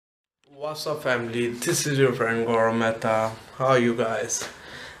What's up family, this is your friend Gaurav Mehta. How are you guys?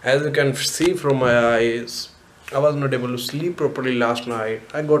 As you can see from my eyes, I was not able to sleep properly last night.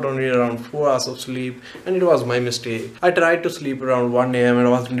 I got only around 4 hours of sleep and it was my mistake. I tried to sleep around 1 AM and I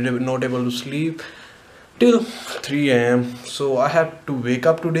was not able to sleep till 3 AM. So I have to wake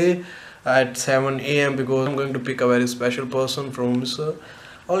up today at 7 AM because I'm going to pick a very special person from Mr.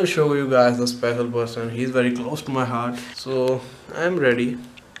 I'll show you guys the special person. He's very close to my heart. So I'm ready.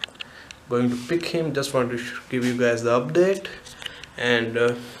 Going to pick him. Just want to give you guys the update. And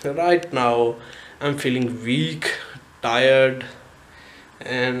right now I'm feeling weak, tired,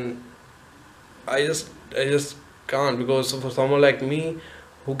 and I just can't, because for someone like me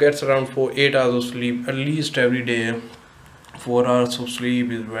who gets around 8 hours of sleep at least every day, 4 hours of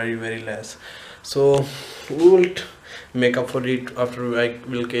sleep is very less. So we will make up for it after I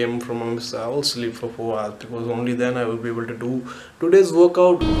will came from office. I will sleep for 4 hours because only then I will be able to do today's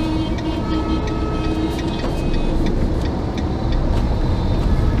workout.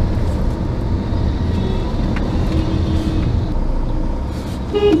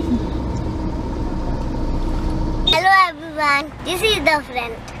 Hello everyone, this is the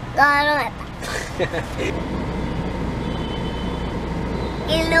friend Gaurav.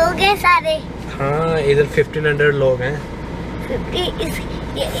 ये लोग हैं सारे। हाँ, इधर 1500 लोग हैं। 50 इस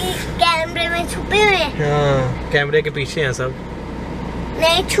कैमरे में छुपे हुए हैं। हाँ, कैमरे के पीछे हैं सब।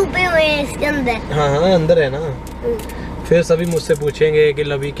 नहीं, छुपे हुए हैं इसके अंदर। हाँ अंदर है ना। फिर सभी मुझसे पूछेंगे कि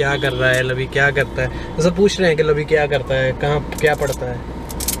लवी क्या कर रहा है, लवी क्या करता है। तो सब पूछ रहे हैं कि लवी क्या करता है, कहाँ क्या पढ़ता है,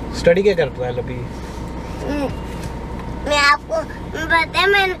 स्टडी क्या करता है लवी। मैं आपको पता है,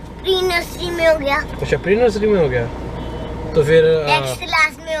 मैं प्री नर्सरी में हो गया। अच्छा, प्री नर्सरी में हो गया। तो फिर नेक्स्ट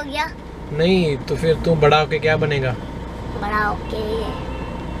क्लास में हो गया। नहीं, तो फिर तू बड़ा होके क्या बनेगा? बड़ा होके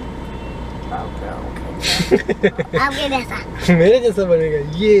आपके जैसा। मेरे जैसा बनेगा।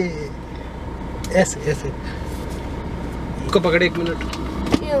 ये ऐसे ऐसे को पकड़े, 1 मिनट।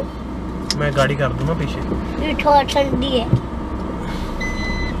 क्यों? मैं गाड़ी कर दूंगा पीछे। ये थोड़ा ठंडी है।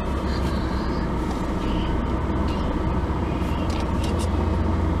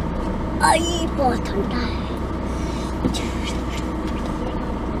 आई बहुत ठंडा है।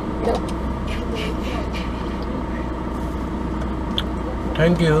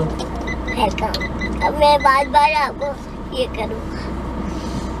 Thank you. वेलकम। अब मैं बार आपको ये करूँगा।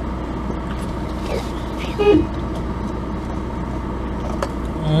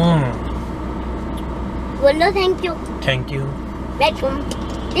 बोलो thank you. Thank you. Welcome.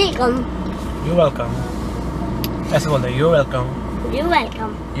 Welcome. You welcome. ऐसे बोलते हैं, you welcome. You welcome.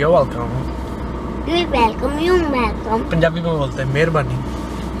 You welcome. You welcome. You welcome. Punjabi में बोलते हैं मेहरबानी।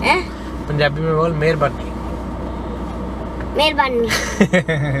 हैं? पंजाबी में बोल मेहरबानी। मेहरबानी।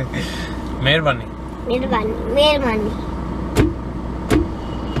 मेहरबानी। मेहरबानी। मेहरबानी।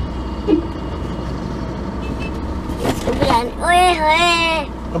 इसको बुलाने। ओए होए।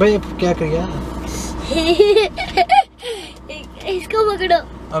 अबे क्या किया? इसको पकड़ो।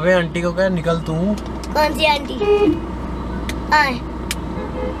 अबे आंटी को क्या, निकल तू। कौन सी आंटी? आए,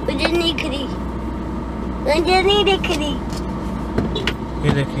 मुझे नहीं दिख रही। मुझे नहीं दिख रही।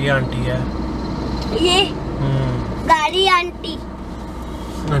 ये देखिए आंटी है। ये गाड़ी आंटी।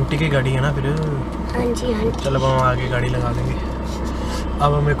 आंटी की गाड़ी है ना फिर। हाँ जी आंटी। चलो अब हम आगे गाड़ी लगा देंगे।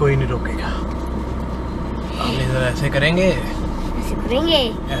 अब हमें कोई नहीं रोकेगा। हम इधर ऐसे करेंगे, ऐसे करेंगे,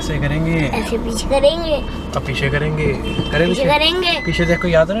 ऐसे करेंगे, ऐसे पीछे करेंगे, अब पीछे करेंगे। पीछे करेंगे। पीछे देखो,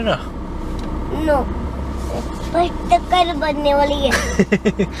 याद नहीं रहा? नो, बस टक्कर बनने वाली है।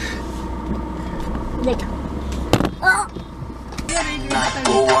 देखो।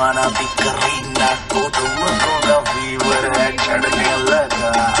 wanna be Karina को तो fever है चढ़ने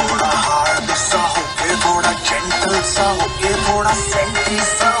लगा। थोड़ा hard सा होके, थोड़ा gentle सा होके, थोड़ा senti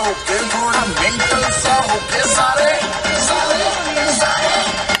सा होके, थोड़ा mental सा होके, सारे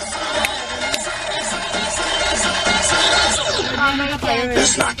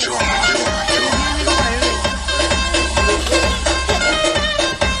It's not your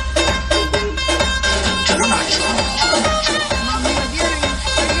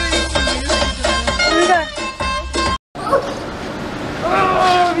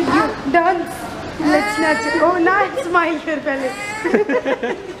Dance. Let's not. Oh, not smile कर पहले।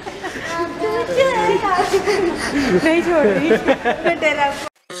 नहीं छोड़ रही। मैं डरा।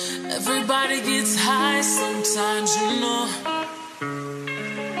 Everybody gets high sometimes, you know.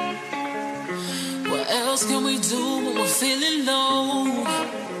 What else can we do when we're feeling low?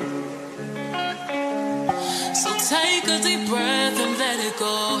 So take a deep breath and let it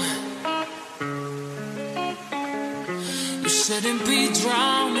go. You shouldn't be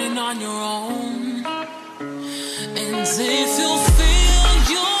drowning on your own. And if you feel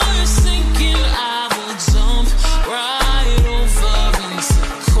you're sinking,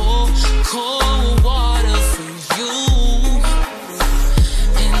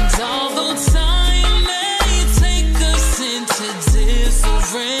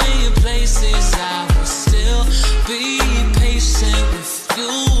 different places, I will still be patient with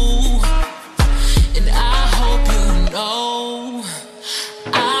you. And I hope you know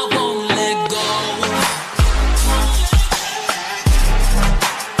I won't let go.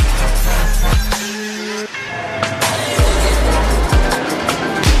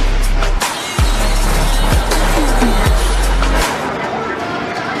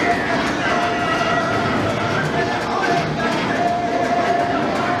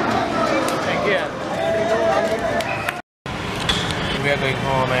 We are going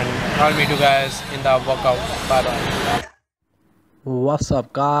home and I'll meet you guys in the workout. Bye bye. What's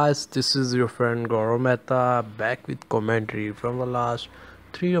up guys, this is your friend Gaurav Mehta back with commentary from the last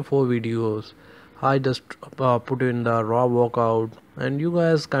 3 or 4 videos. I just put in the raw workout and you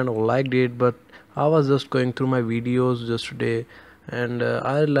guys kind of liked it, but I was just going through my videos yesterday and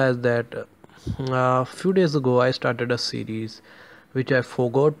I realized that a few days ago I started a series which I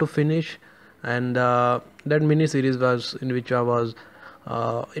forgot to finish, and that mini series was in which I was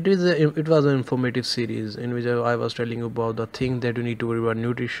it was an informative series in which I was telling you about the things that you need to worry about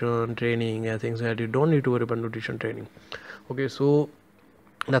nutrition training and things that you don't need to worry about nutrition training. Okay, so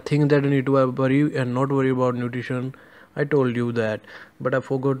the thing that you need to worry and not worry about nutrition, I told you that, but I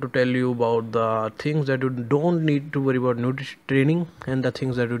forgot to tell you about the things that you don't need to worry about nutrition training and the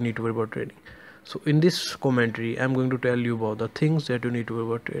things that you need to worry about training. So in this commentary I'm going to tell you about the things that you need to worry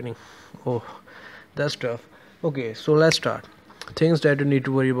about training. Oh, that's tough. Okay, so let's start. Things that you need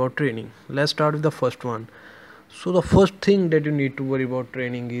to worry about training. Let's start with the first one. So the first thing that you need to worry about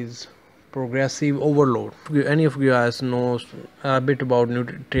training is progressive overload. If any of you guys knows a bit about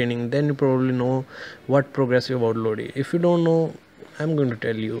training, then you probably know what progressive overload is. If you don't know, I'm going to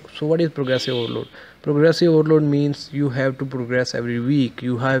tell you. So what is progressive overload? Progressive overload means you have to progress every week.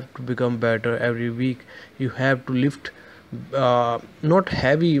 You have to become better every week. You have to lift not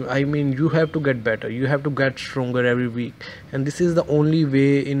heavy, I mean you have to get better, you have to get stronger every week, and this is the only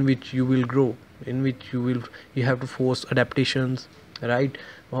way in which you will grow, in which you have to force adaptations, right?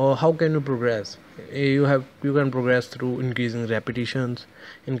 How can you progress? You can progress through increasing repetitions,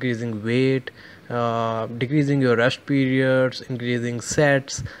 increasing weight, decreasing your rest periods, increasing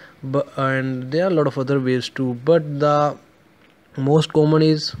sets, and there are a lot of other ways too, but the most common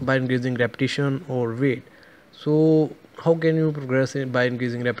is by increasing repetition or weight. So how can you progress by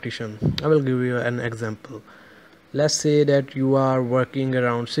increasing repetition? I will give you an example. Let's say that you are working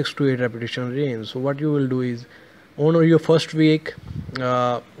around 6 to 8 repetition range. So what you will do is, on your first week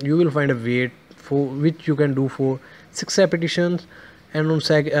you will find a weight for which you can do for 6 repetitions, and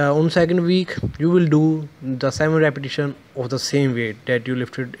on second week you will do the 7 repetition of the same weight that you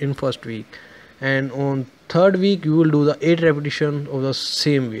lifted in first week, and on third week you will do the 8 repetition of the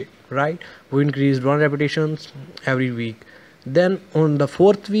same weight, right? We increased 1 repetitions every week. Then on the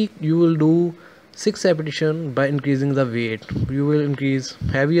fourth week you will do 6 repetition. By increasing the weight, you will increase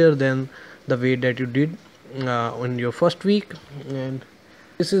heavier than the weight that you did on your first week, and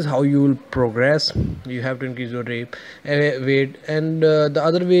this is how you will progress. You have to increase your weight, and the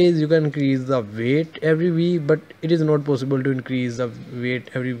other way is you can increase the weight every week, but it is not possible to increase the weight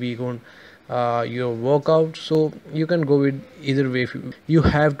every week on your workout. So you can go with either way. You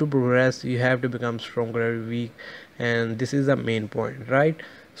have to progress, you have to become stronger every week, and this is the main point, right?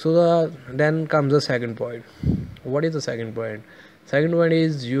 So then comes the second point. What is the second point? Second one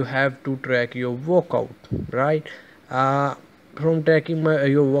is you have to track your workout, right? From tracking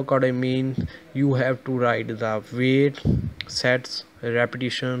your workout, I mean you have to write the weight, sets,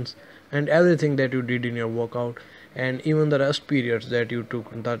 repetitions, and everything that you did in your workout, and even the rest periods that you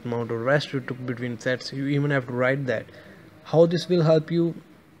took, that amount of rest you took between sets, you even have to write that. How this will help you?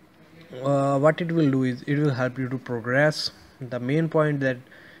 What it will do is it will help you to progress. The main point that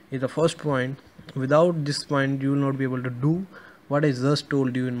is the first point. Without this point you will not be able to do what I just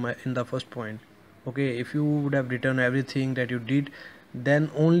told you in the first point. Okay, if you would have written everything that you did, then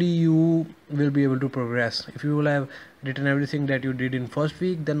only you will be able to progress. If you will have written everything that you did in first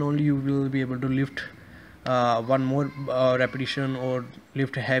week, then only you will be able to lift one more repetition or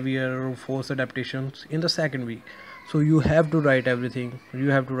lift heavier or force adaptations in the second week. So you have to write everything, you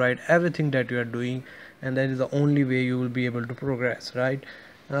have to write everything that you are doing, and that is the only way you will be able to progress, right?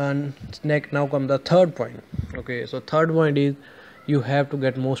 And now comes the third point. Okay, so third point is you have to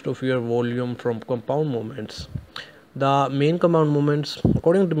get most of your volume from compound movements. The main compound movements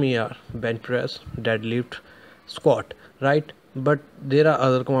according to me are bench press, deadlift, squat, right? But there are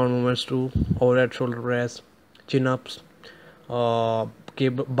other compound movements too: overhead shoulder press, chin ups,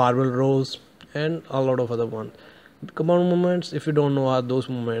 barbell rows, and a lot of other ones. Compound movements, if you don't know, are those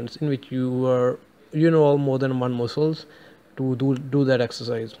movements in which you involve more than one muscles to do that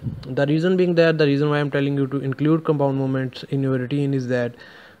exercise. The reason being that the reason why I'm telling you to include compound movements in your routine is that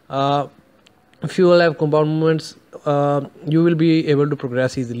uh, if you will have compound movements, you will be able to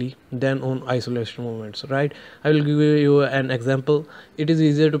progress easily than on isolation movements, right? I will give you an example. It is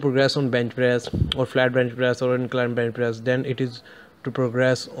easier to progress on bench press or flat bench press or incline bench press than it is to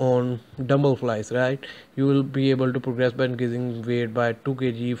progress on dumbbell flies, right? You will be able to progress by increasing weight by 2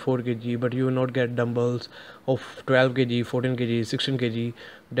 kg 4 kg, but you will not get dumbbells of 12 kg 14 kg 16 kg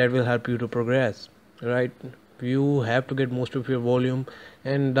that will help you to progress, right? You have to get most of your volume.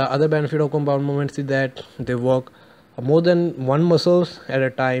 And the other benefit of compound movements is that they work more than one muscles at a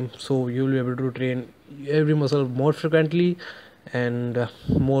time, so you will be able to train every muscle more frequently and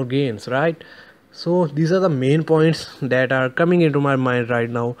more gains, right? So these are the main points that are coming into my mind right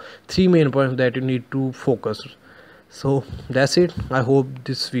now, three main points that you need to focus. So that's it. I hope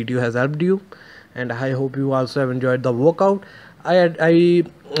this video has helped you, and I hope you also have enjoyed the workout. I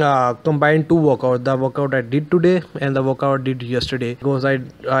combined two workouts, the workout I did today and the workout I did yesterday, because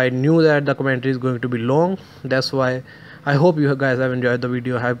I knew that the commentary is going to be long. That's why I hope you guys have enjoyed the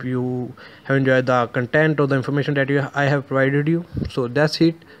video. I hope you have enjoyed the content or the information that I have provided you. So that's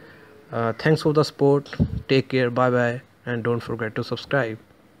it. Thanks for the support. Take care. Bye bye, and don't forget to subscribe.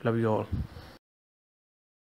 Love you all.